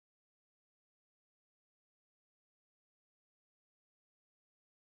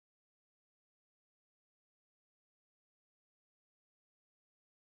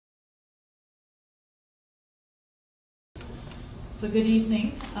So good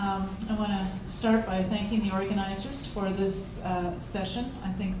evening. I want to start by thanking the organizers for this session. I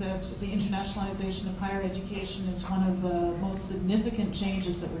think that the internationalization of higher education is one of the most significant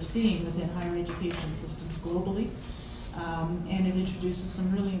changes that we're seeing within higher education systems globally. And it introduces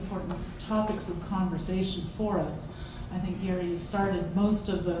some really important topics of conversation for us. I think Gary started most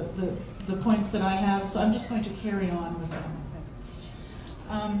of the points that I have, so I'm just going to carry on with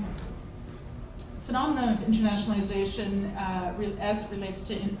them. Phenomenon of internationalization, as it relates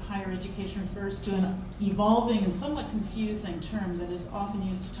to higher education, refers to an evolving and somewhat confusing term that is often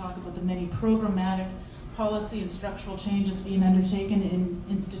used to talk about the many programmatic policy and structural changes being undertaken in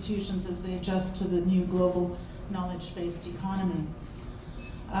institutions as they adjust to the new global knowledge-based economy.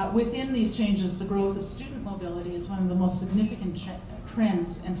 Within these changes, the growth of student mobility is one of the most significant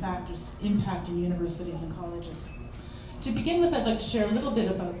trends and factors impacting universities and colleges. To begin with, I'd like to share a little bit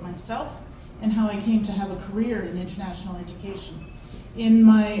about myself and how I came to have a career in international education. In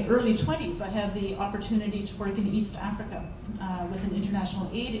my early 20s, I had the opportunity to work in East Africa with an international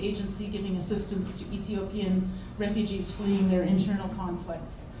aid agency giving assistance to Ethiopian refugees fleeing their internal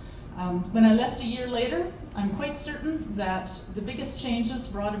conflicts. When I left a year later, I'm quite certain that the biggest changes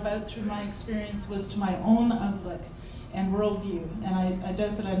brought about through my experience was to my own outlook and worldview, and I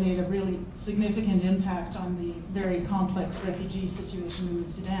doubt that I made a really significant impact on the very complex refugee situation in the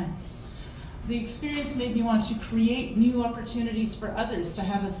Sudan. The experience made me want to create new opportunities for others to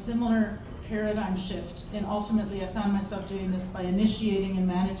have a similar paradigm shift, and ultimately I found myself doing this by initiating and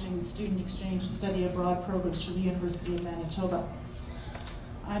managing student exchange and study abroad programs for the University of Manitoba.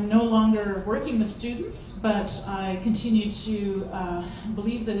 I'm no longer working with students, but I continue to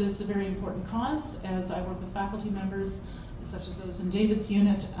believe that it is a very important cause as I work with faculty members, such as those in David's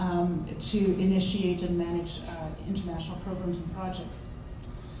unit, to initiate and manage international programs and projects.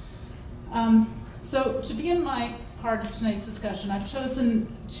 So to begin my part of tonight's discussion, I've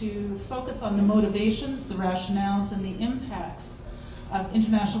chosen to focus on the motivations, the rationales, and the impacts of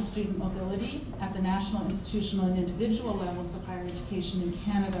international student mobility at the national, institutional, and individual levels of higher education in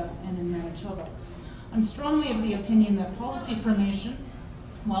Canada and in Manitoba. I'm strongly of the opinion that policy formation,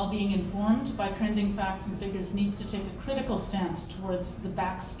 while being informed by trending facts and figures, needs to take a critical stance towards the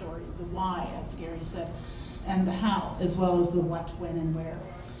backstory, the why, as Gary said, and the how, as well as the what, when, and where.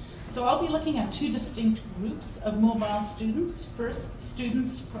 So I'll be looking at two distinct groups of mobile students. First,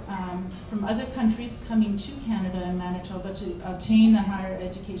 students from other countries coming to Canada and Manitoba to obtain their higher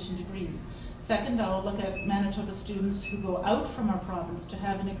education degrees. Second, I'll look at Manitoba students who go out from our province to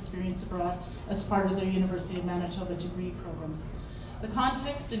have an experience abroad as part of their University of Manitoba degree programs. The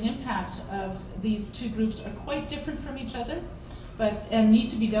context and impact of these two groups are quite different from each other, and need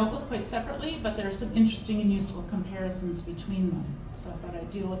to be dealt with quite separately, but there are some interesting and useful comparisons between them. So I thought I'd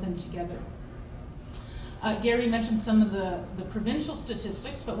deal with them together. Gary mentioned some of the provincial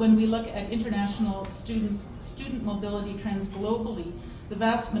statistics, but when we look at international student mobility trends globally, the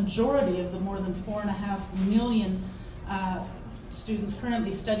vast majority of the more than 4.5 million students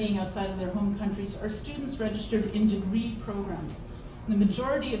currently studying outside of their home countries are students registered in degree programs. The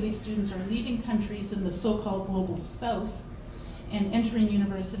majority of these students are leaving countries in the so-called global south and entering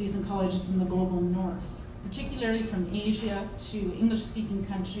universities and colleges in the global north, particularly from Asia to English-speaking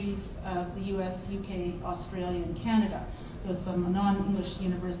countries of the US, UK, Australia, and Canada. Though some non-English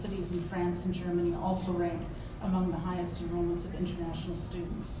universities in France and Germany also rank among the highest enrollments of international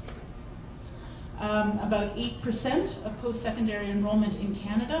students. About 8% of post-secondary enrollment in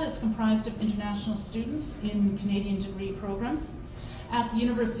Canada is comprised of international students in Canadian degree programs. At the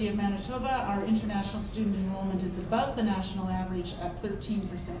University of Manitoba, our international student enrollment is above the national average at 13%.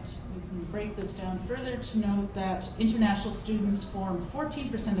 We can break this down further to note that international students form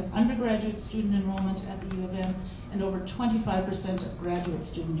 14% of undergraduate student enrollment at the U of M and over 25% of graduate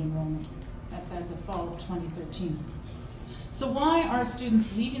student enrollment. That's as of fall of 2013. So why are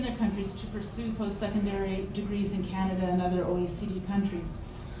students leaving their countries to pursue post-secondary degrees in Canada and other OECD countries?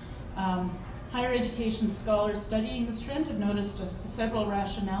 Higher education scholars studying this trend have noticed several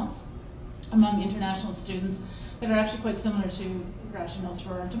rationales among international students that are actually quite similar to rationales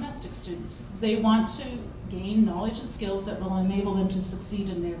for our domestic students. They want to gain knowledge and skills that will enable them to succeed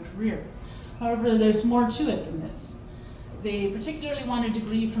in their career. However, there's more to it than this. They particularly want a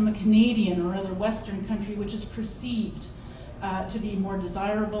degree from a Canadian or other Western country which is perceived to be more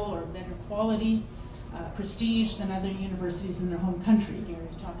desirable or better quality, prestige than other universities in their home country. Gary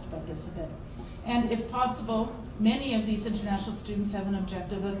talked about this a bit. And if possible, many of these international students have an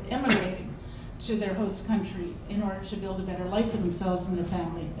objective of emigrating to their host country in order to build a better life for themselves and their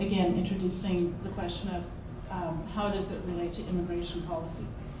family. Again, introducing the question of how does it relate to immigration policy.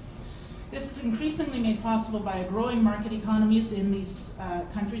 This is increasingly made possible by growing market economies in these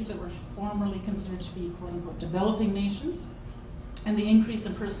countries that were formerly considered to be quote-unquote developing nations, and the increase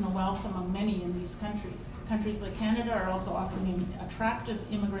in personal wealth among many in these countries. Countries like Canada are also offering attractive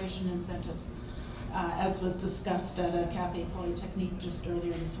immigration incentives, as was discussed at a Café Politique just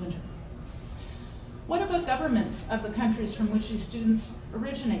earlier this winter. What about governments of the countries from which these students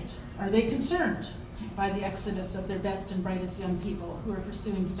originate? Are they concerned by the exodus of their best and brightest young people who are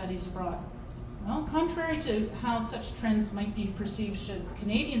pursuing studies abroad? Well, contrary to how such trends might be perceived should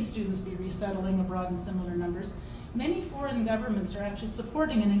Canadian students be resettling abroad in similar numbers, many foreign governments are actually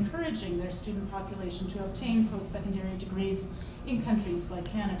supporting and encouraging their student population to obtain post-secondary degrees in countries like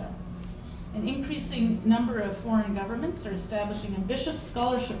Canada. An increasing number of foreign governments are establishing ambitious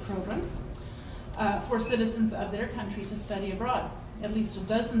scholarship programs for citizens of their country to study abroad. At least a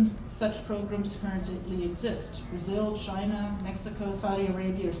dozen such programs currently exist. Brazil, China, Mexico, Saudi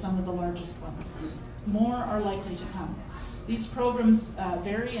Arabia are some of the largest ones. More are likely to come. These programs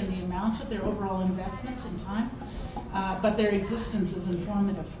vary in the amount of their overall investment in time, but their existence is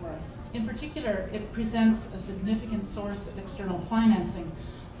informative for us. In particular, it presents a significant source of external financing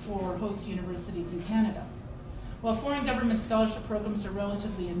for host universities in Canada. While foreign government scholarship programs are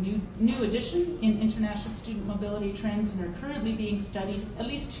relatively a new addition in international student mobility trends and are currently being studied, at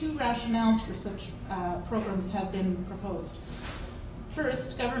least two rationales for such programs have been proposed.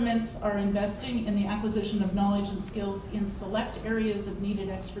 First, governments are investing in the acquisition of knowledge and skills in select areas of needed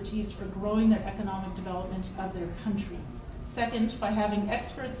expertise for growing their economic development of their country. Second, by having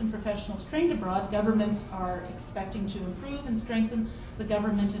experts and professionals trained abroad, governments are expecting to improve and strengthen the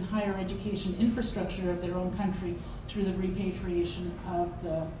government and higher education infrastructure of their own country through the repatriation of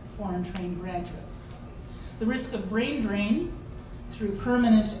the foreign trained graduates. The risk of brain drain through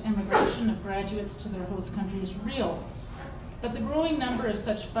permanent immigration of graduates to their host country is real, but the growing number of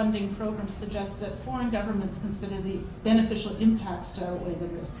such funding programs suggests that foreign governments consider the beneficial impacts to outweigh the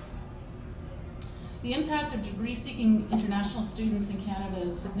risks. The impact of degree-seeking international students in Canada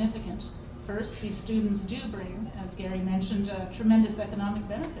is significant. First, these students do bring, as Gary mentioned, a tremendous economic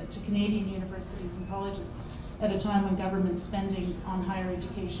benefit to Canadian universities and colleges at a time when government spending on higher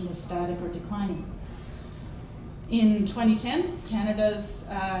education is static or declining. In 2010,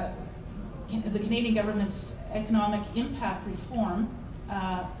 the Canadian government's economic impact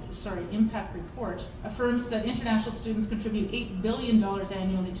impact report affirms that international students contribute $8 billion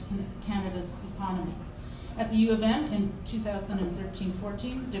annually to Canada's economy. At the U of M in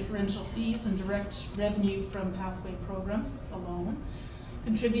 2013-14, differential fees and direct revenue from pathway programs alone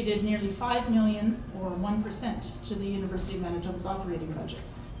contributed nearly $5 million, or 1%, to the University of Manitoba's operating budget.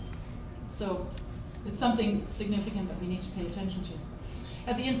 So it's something significant that we need to pay attention to.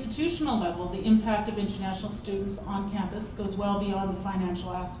 At the institutional level, the impact of international students on campus goes well beyond the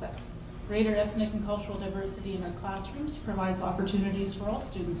financial aspects. Greater ethnic and cultural diversity in our classrooms provides opportunities for all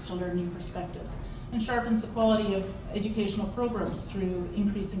students to learn new perspectives and sharpens the quality of educational programs through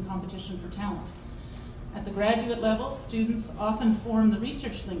increasing competition for talent. At the graduate level, students often form the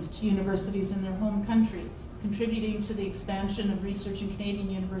research links to universities in their home countries, contributing to the expansion of research in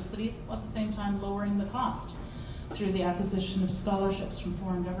Canadian universities, while at the same time lowering the cost through the acquisition of scholarships from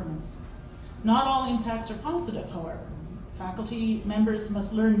foreign governments. Not all impacts are positive, however. Faculty members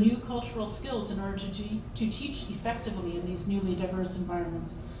must learn new cultural skills in order to teach effectively in these newly diverse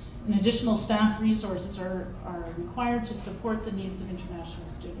environments, and additional staff resources are required to support the needs of international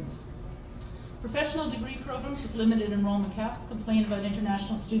students. Professional degree programs with limited enrollment caps complain about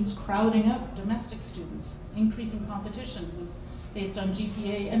international students crowding out domestic students, increasing competition based on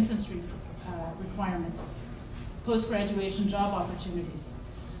GPA entrance requirements, post-graduation job opportunities.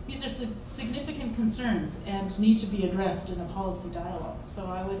 These are significant concerns and need to be addressed in a policy dialogue. So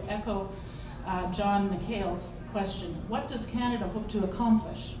I would echo John McHale's question: what does Canada hope to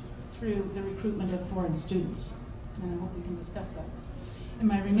accomplish through the recruitment of foreign students? And I hope we can discuss that. In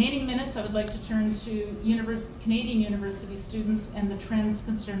my remaining minutes, I would like to turn to Canadian university students and the trends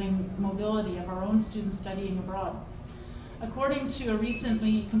concerning mobility of our own students studying abroad. According to a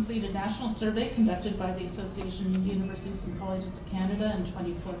recently completed national survey conducted by the Association of Universities and Colleges of Canada in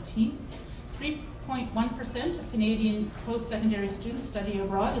 2014, 3.1% of Canadian post-secondary students study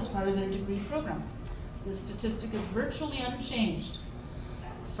abroad as part of their degree program. This statistic is virtually unchanged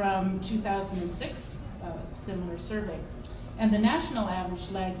from 2006, a similar survey. And the national average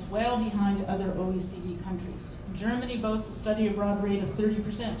lags well behind other OECD countries. Germany boasts a study abroad rate of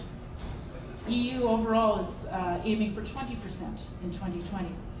 30%. EU overall is aiming for 20% in 2020.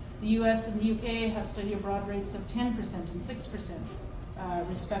 The US and the UK have study abroad rates of 10% and 6%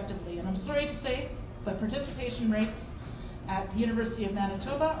 respectively. And I'm sorry to say, but participation rates at the University of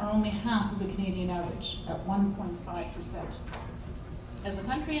Manitoba are only half of the Canadian average, at 1.5%. As a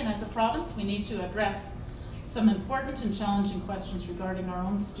country and as a province, we need to address some important and challenging questions regarding our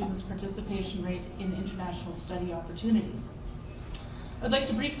own students' participation rate in international study opportunities. I'd like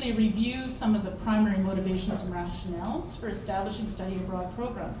to briefly review some of the primary motivations and rationales for establishing study abroad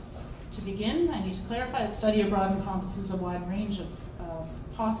programs. To begin, I need to clarify that study abroad encompasses a wide range of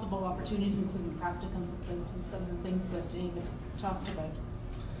possible opportunities, including practicums and placements, some of the things that David talked about.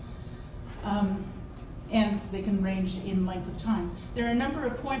 And they can range in length of time. There are a number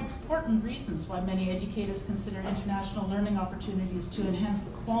of important reasons why many educators consider international learning opportunities to enhance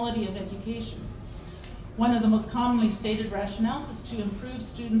the quality of education. One of the most commonly stated rationales is to improve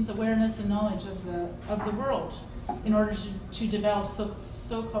students' awareness and knowledge of the world in order to develop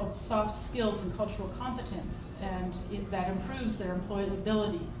so-called soft skills and cultural competence, and that improves their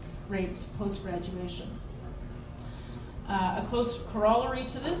employability rates post-graduation. A close corollary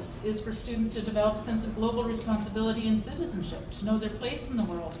to this is for students to develop a sense of global responsibility and citizenship, to know their place in the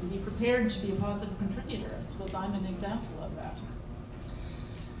world and be prepared to be a positive contributor. I suppose I'm an example of that.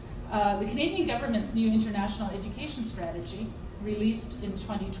 The Canadian government's new international education strategy, released in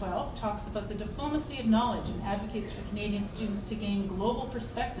 2012, talks about the diplomacy of knowledge and advocates for Canadian students to gain global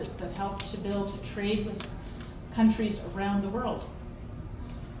perspectives that help to build trade with countries around the world.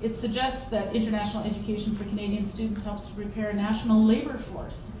 It suggests that international education for Canadian students helps to prepare a national labor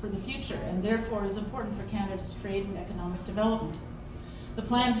force for the future and therefore is important for Canada's trade and economic development. The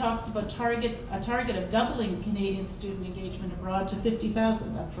plan talks about a target of doubling Canadian student engagement abroad to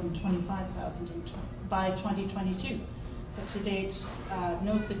 50,000, up from 25,000 by 2022. But to date,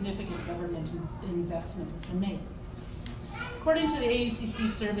 no significant government investment has been made. According to the AUCC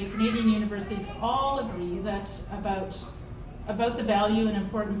survey, Canadian universities all agree that about the value and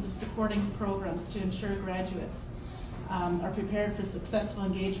importance of supporting programs to ensure graduates are prepared for successful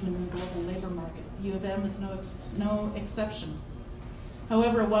engagement in the global labor market. U of M is no exception.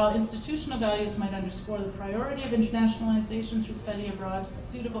 However, while institutional values might underscore the priority of internationalization through study abroad,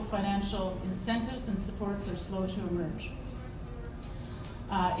 suitable financial incentives and supports are slow to emerge.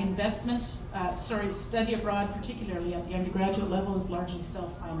 Study abroad, particularly at the undergraduate level, is largely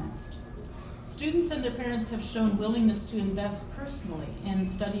self-financed. Students and their parents have shown willingness to invest personally in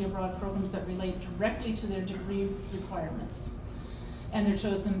study abroad programs that relate directly to their degree requirements and their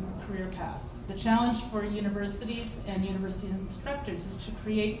chosen career path. The challenge for universities and university instructors is to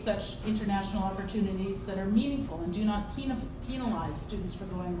create such international opportunities that are meaningful and do not penalize students for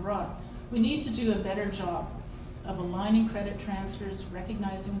going abroad. We need to do a better job of aligning credit transfers,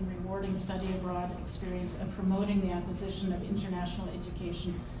 recognizing and rewarding study abroad experience, and promoting the acquisition of international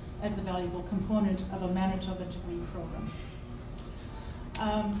education as a valuable component of a Manitoba degree program.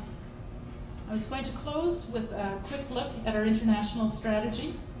 I was going to close with a quick look at our international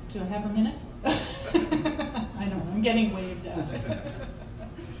strategy. Do I have a minute? I know, I'm getting waved at.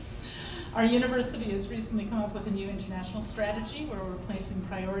 Our university has recently come up with a new international strategy where we're placing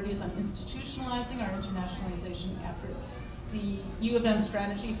priorities on institutionalizing our internationalization efforts. The U of M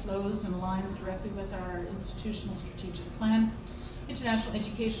strategy flows and aligns directly with our institutional strategic plan. International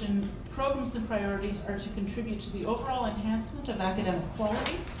education programs and priorities are to contribute to the overall enhancement of academic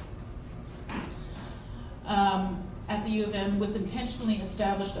quality at the U of M with intentionally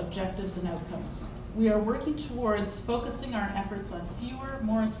established objectives and outcomes. We are working towards focusing our efforts on fewer,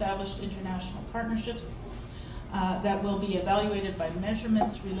 more established international partnerships that will be evaluated by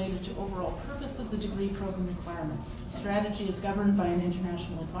measurements related to overall purpose of the degree program requirements. The strategy is governed by an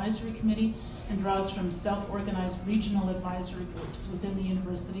international advisory committee and draws from self-organized regional advisory groups within the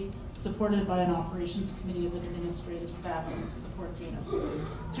university, supported by an operations committee of administrative staff and support units.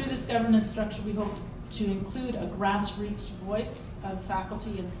 Through this governance structure, we hope to include a grassroots voice of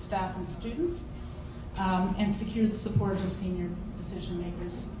faculty and staff and students, and secure the support of senior decision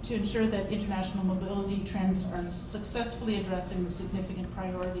makers to ensure that international mobility trends are successfully addressing the significant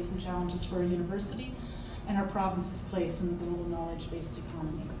priorities and challenges for our university and our province's place in the global knowledge-based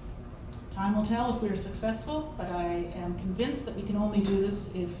economy. Time will tell if we are successful, but I am convinced that we can only do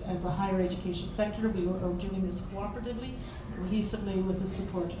this if, as a higher education sector, we are doing this cooperatively, cohesively, with the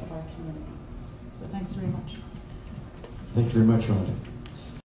support of our community. So thanks very much. Thank you very much, Rhonda.